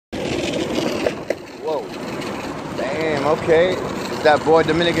Whoa. Damn, okay. It's that boy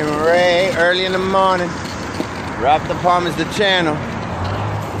Dominican Rey, early in the morning. RapDepartment's the channel.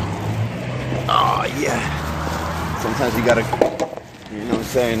 Oh, yeah. Sometimes you gotta, you know what I'm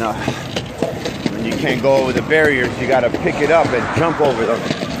saying, when you can't go over the barriers, you gotta pick it up and jump over them.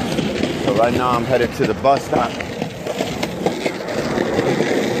 So right now I'm headed to the bus stop. The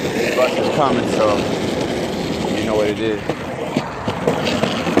bus is coming, so you know what it is.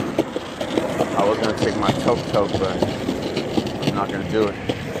 I was gonna take my tuk-tuk, but I'm not gonna do it.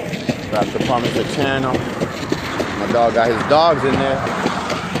 RapDepartment's the channel. My dog got his dogs in there.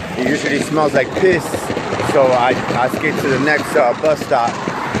 He usually smells like piss, so I skate to the next bus stop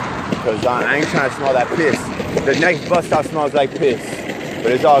because I ain't trying to smell that piss. The next bus stop smells like piss,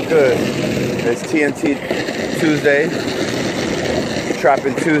 but it's all good. It's TnT Tuesday,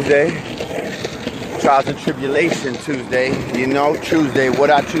 Trapping Tuesday, Trials and Tribulation Tuesday. You know, Tuesday, what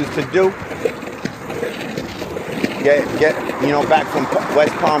I choose to do. Get you know, back from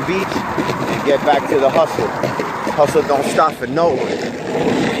West Palm Beach and get back to the hustle. Hustle don't stop for no one.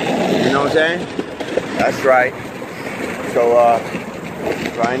 You know what I'm saying? That's right. So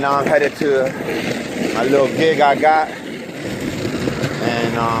right now I'm headed to my little gig I got,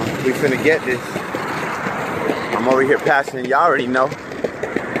 and we finna get this. I'm over here passing, y'all already know,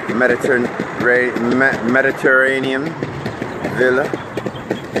 Mediterranean Villa.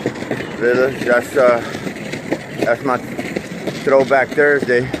 That's my throwback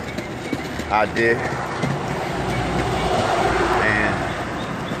Thursday I did.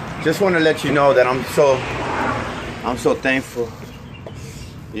 And just want to let you know that I'm so thankful.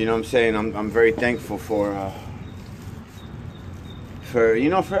 You know what I'm saying? I'm very thankful for you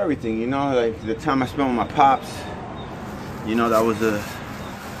know, for everything. You know, like the time I spent with my pops. You know, that was a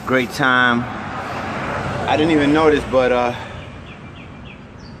great time. I didn't even notice, but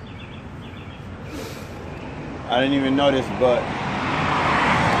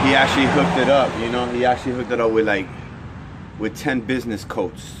he actually hooked it up, you know. He actually hooked it up with 10 business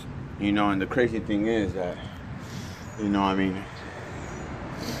coats, you know. And the crazy thing is that, you know, I mean,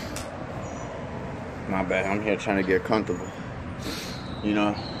 my bad, I'm here trying to get comfortable. You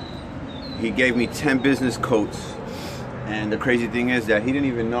know, he gave me 10 business coats, and the crazy thing is that he didn't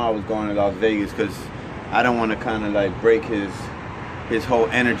even know I was going to Las Vegas because I don't want to kind of like break his whole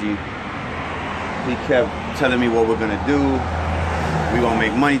energy. He kept telling me what we're gonna do. We're gonna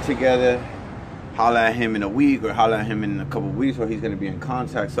make money together. Holler at him in a week, or holler at him in a couple of weeks, or he's gonna be in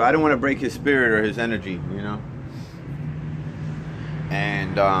contact. So I don't want to break his spirit or his energy, you know.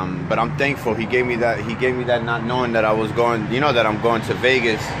 And but I'm thankful he gave me that. He gave me that, not knowing that I was going, you know, that I'm going to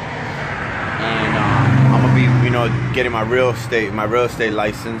Vegas, and I'm gonna be, you know, getting my real estate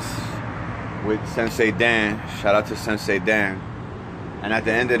license with Sensei Dan. Shout out to Sensei Dan. And at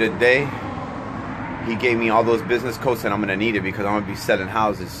the end of the day, he gave me all those business coats, and I'm gonna need it because I'm gonna be selling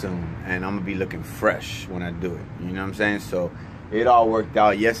houses soon, and I'm gonna be looking fresh when I do it. You know what I'm saying? So it all worked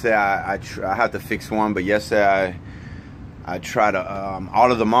out. Yesterday I had to fix one, but yesterday I tried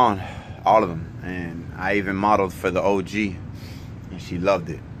all of them, and I even modeled for the OG, and she loved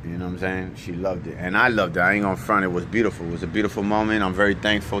it. You know what I'm saying? She loved it, and I loved it. I ain't gonna front. It was beautiful. It was a beautiful moment. I'm very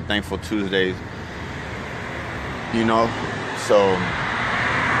thankful. Thankful Tuesdays. You know, so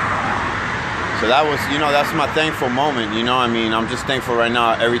that was, you know, that's my thankful moment, you know. I mean, I'm just thankful right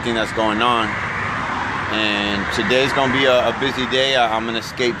now, everything that's going on. And today's gonna be a busy day. I'm gonna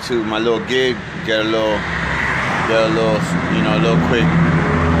skate to my little gig, get a little, you know, a little quick.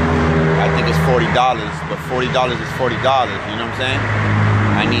 I think it's $40, but $40 is $40, you know what I'm saying?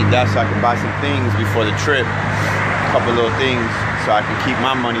 I need that so I can buy some things before the trip, a couple little things, so I can keep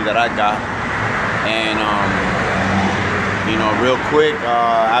my money that I got. And you know, real quick,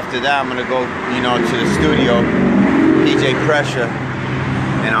 after that I'm gonna go, you know, to the studio, PJ Pressure,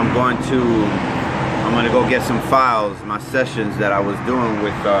 and I'm gonna go get some files, my sessions that I was doing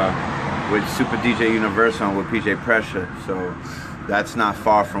with Super DJ Universal and with PJ Pressure. So that's not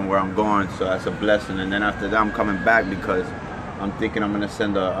far from where I'm going, so that's a blessing. And then after that I'm coming back because I'm thinking I'm gonna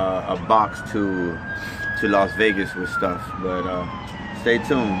send a box to Las Vegas with stuff. But stay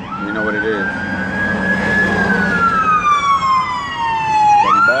tuned, you know what it is.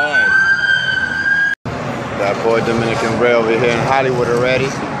 That boy Dominican Rey over here in Hollywood already.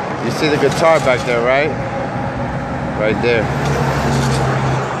 You see the guitar back there, right? Right there.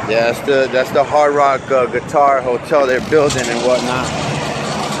 Yeah, that's the Hard Rock Guitar Hotel they're building and whatnot.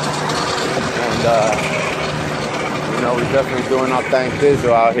 And you know, we're definitely doing our thing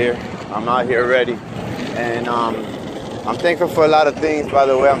visual out here. I'm out here ready, and I'm thankful for a lot of things. By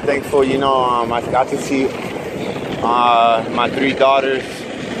the way, I'm thankful. You know, I got to see my 3 daughters.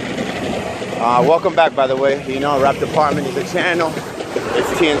 Welcome back, by the way. You know, Rap Department is a channel. It's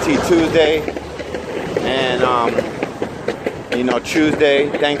TnT Tuesday. And, you know, Tuesday,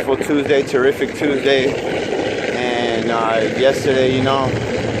 Thankful Tuesday, Terrific Tuesday. And yesterday, you know,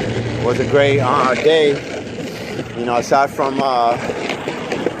 was a great day. You know, aside from all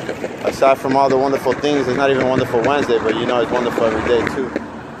the wonderful things, it's not even Wonderful Wednesday, but you know, it's wonderful every day too.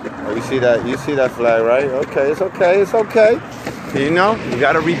 Oh, you see that flag, right? Okay, it's okay, it's okay. You know, you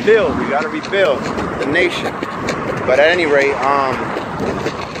gotta rebuild the nation. But at any rate,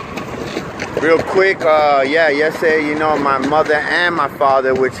 real quick, yeah, yesterday, you know, my mother and my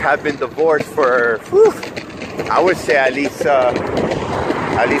father, which have been divorced for, whew, I would say at least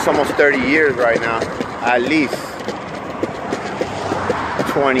almost 30 years right now, at least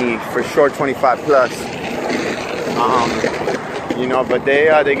 20, for sure 25 plus. You know, but they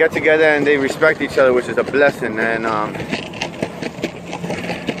get together and they respect each other, which is a blessing. And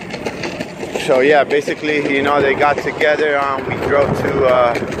so yeah, basically, you know, they got together. We drove to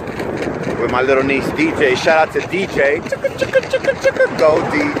with my little niece DJ. Shout out to DJ. Go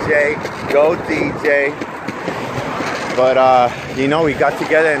DJ, go DJ. But you know, we got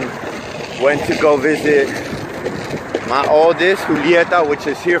together and went to go visit my oldest, Julieta, which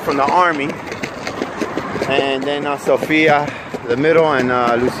is here from the army, and then Sofia, the middle, and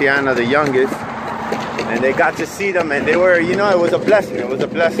Luciana, the youngest. And they got to see them, and they were, you know, it was a blessing. It was a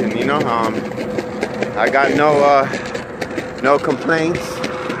blessing, you know. I got no complaints,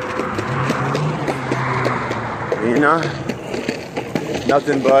 you know.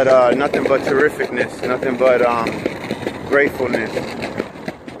 Nothing but terrificness, nothing but gratefulness.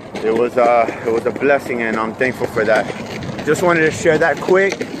 It was a blessing, and I'm thankful for that. Just wanted to share that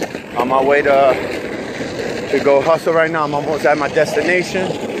quick. On my way to go hustle right now. I'm almost at my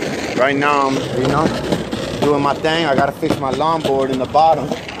destination. Right now I'm, you know, doing my thing. I gotta fix my lawn board in the bottom,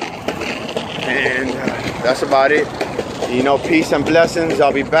 and that's about it. You know, peace and blessings.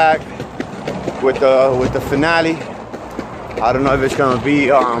 I'll be back with the finale. I don't know if it's gonna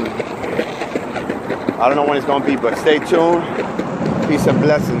be I don't know when it's gonna be, but stay tuned. Peace and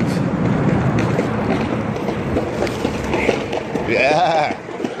blessings. Yeah,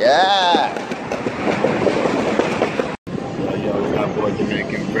 yeah. Yo, it's my boy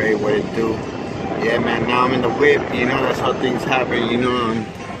Dominican Rey. What it do? Yeah, man. Now I'm in the whip. You know, that's how things happen. You know,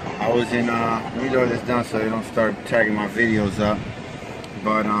 I was in. Let me throw this down so they don't start tagging my videos up.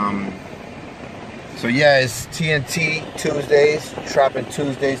 But so yeah, it's TnT Tuesdays, Trapping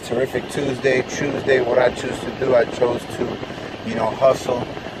Tuesdays, Terrific Tuesday. What I choose to do, I chose to, you know, hustle.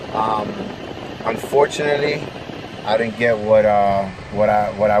 Unfortunately, I didn't get what I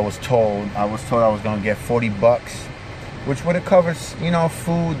was told. I was told I was gonna get 40 bucks, which would have covered, you know,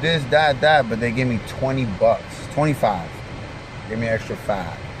 food, this, that, but they gave me 20 bucks, 25. Give me an extra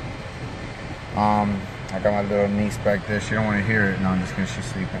 5. I got my little niece back there. She don't want to hear it. No, I'm just kidding. She's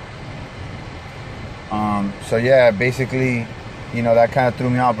sleeping. So yeah, basically, you know, that kind of threw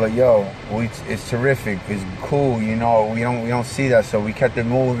me out. But yo, it's terrific. It's cool. You know, we don't see that, so we kept it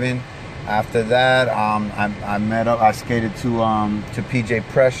moving. After that, I met up. I skated to PJ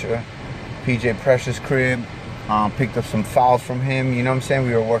Pressure's crib. Picked up some files from him. You know what I'm saying?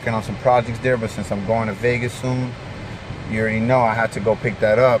 We were working on some projects there, but since I'm going to Vegas soon, you already know I had to go pick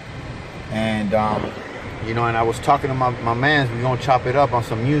that up. And you know, and I was talking to my mans. We're gonna chop it up on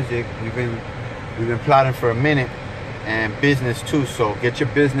some music. We've been plotting for a minute, and business too. So get your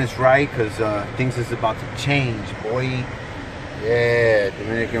business right, cause things is about to change, boy. Yeah,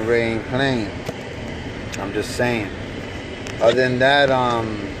 Dominican Rey ain't playing. I'm just saying. Other than that,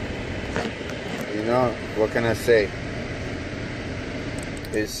 you know, what can I say?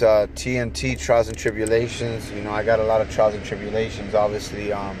 It's TnT, Trials and Tribulations. You know, I got a lot of trials and tribulations,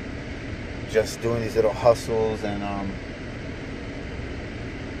 obviously. Just doing these little hustles and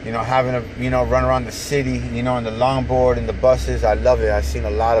you know, having to, you know, run around the city, you know, in the longboard and the buses. I love it. I've seen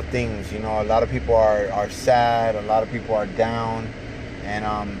a lot of things. You know, a lot of people are sad, a lot of people are down, and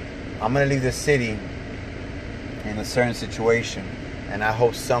I'm gonna leave the city in a certain situation, and I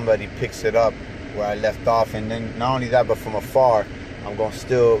hope somebody picks it up where I left off. And then not only that, but from afar, I'm gonna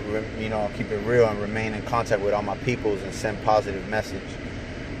still, you know, keep it real and remain in contact with all my peoples and send positive message.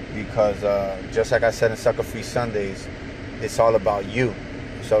 Because just like I said in Sucker Free Sundays, it's all about you.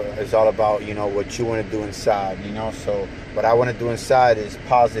 So it's all about, you know, what you want to do inside, you know. So what I want to do inside is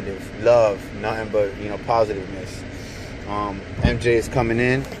positive, love, nothing but, you know, positiveness. MJ is coming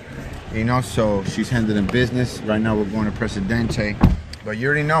in, you know, so she's handling business. Right now we're going to Presidente. But you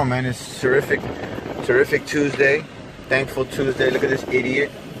already know, man, it's terrific. Terrific Tuesday. Thankful Tuesday. Look at this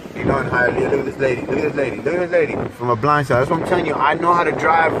idiot. You know, in Hialeah, look at this lady, look at this lady, look at this lady from a blind side. That's what I'm telling you. I know how to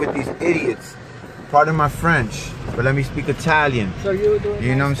drive with these idiots. Pardon my French, but let me speak Italian. So you doing?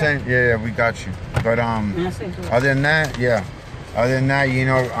 You know what I'm saying? Yeah, we got you. But other than that, yeah. Other than that, you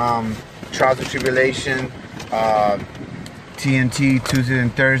know, Trials and Tribulation, TnT Tuesday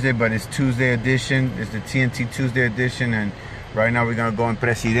and Thursday, but it's Tuesday edition. It's the TnT Tuesday edition, and right now we're gonna go in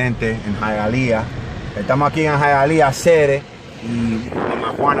Presidente in Hialeah. Estamos aquí en Hialeah, Cere. Y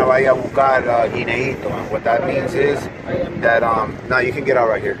Mama Juana va a ir a buscar guineíto. And what that means is that, no, you can get out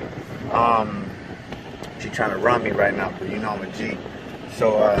right here. She's trying to run me right now, but you know I'm a G.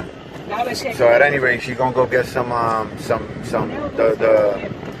 So at any rate, she's gonna go get the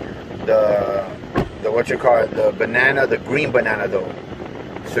what you call it, the banana, the green banana though.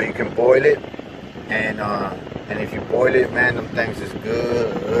 So you can boil it, and if you boil it, man, them things is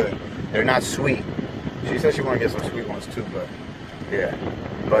good. They're not sweet. She said she wanna get some sweet ones too, but. Yeah,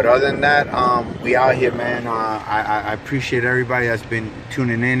 but other than that, we out here, man. I appreciate everybody that's been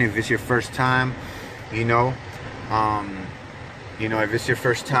tuning in. If it's your first time, you know, if it's your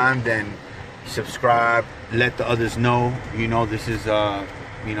first time, then subscribe. Let the others know. You know, this is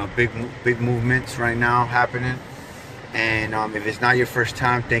you know, big movements right now happening. And if it's not your first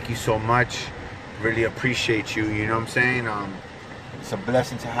time, thank you so much. Really appreciate you. You know what I'm saying? It's a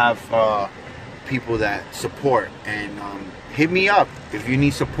blessing to have people that support, and hit me up if you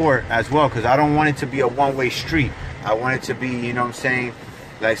need support as well, because I don't want it to be a one-way street. I want it to be, you know what I'm saying,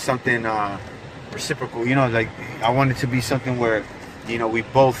 like something reciprocal. You know, like I want it to be something where, you know, we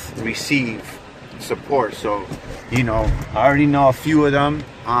both receive support. So, you know, I already know a few of them.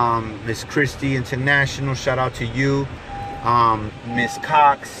 Miss Christie International, shout out to you. Miss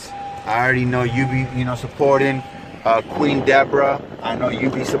Cox, I already know you be, you know, supporting. Queen Deborah, I know you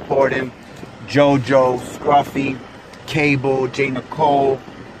be supporting. Jojo, Scruffy, Cable, J. Nicole,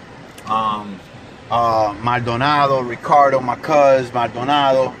 Maldonado, Ricardo, my cuz,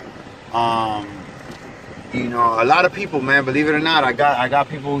 Maldonado. You know, a lot of people, man, believe it or not, I got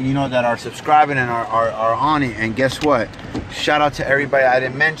people, you know, that are subscribing and are on it. And guess what? Shout out to everybody I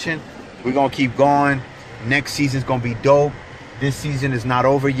didn't mention. We're gonna keep going. Next season's gonna be dope. This season is not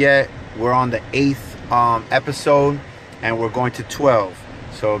over yet. We're on the 8th episode, and we're going to 12.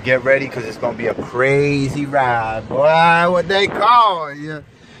 So get ready, because it's going to be a crazy ride. Boy, what they call, yeah.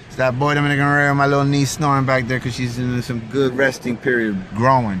 It's that boy Dominican Rey, my little niece snoring back there because she's in some good resting period,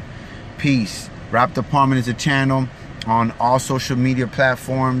 growing. Peace. RapDepartment is a channel on all social media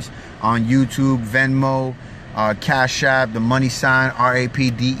platforms, on YouTube, Venmo, Cashapp, the money sign,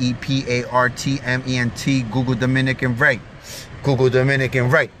 RapDepartment, Google Dominican Rey. Google Dominican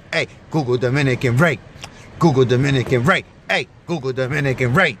Rey. Hey, Google Dominican Rey. Google Dominican Rey. Hey, Google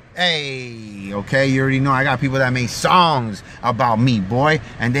Dominican Rey. Hey, okay, you already know I got people that make songs about me, boy,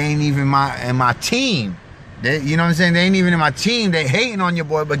 and they ain't even in my team. They, you know what I'm saying? They ain't even in my team. They hating on your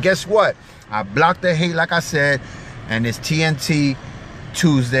boy, but guess what? I blocked the hate, like I said, and it's TnT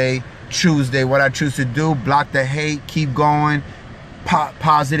Tuesday. What I choose to do, block the hate, keep going,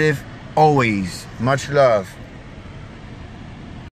 positive, always. Much love.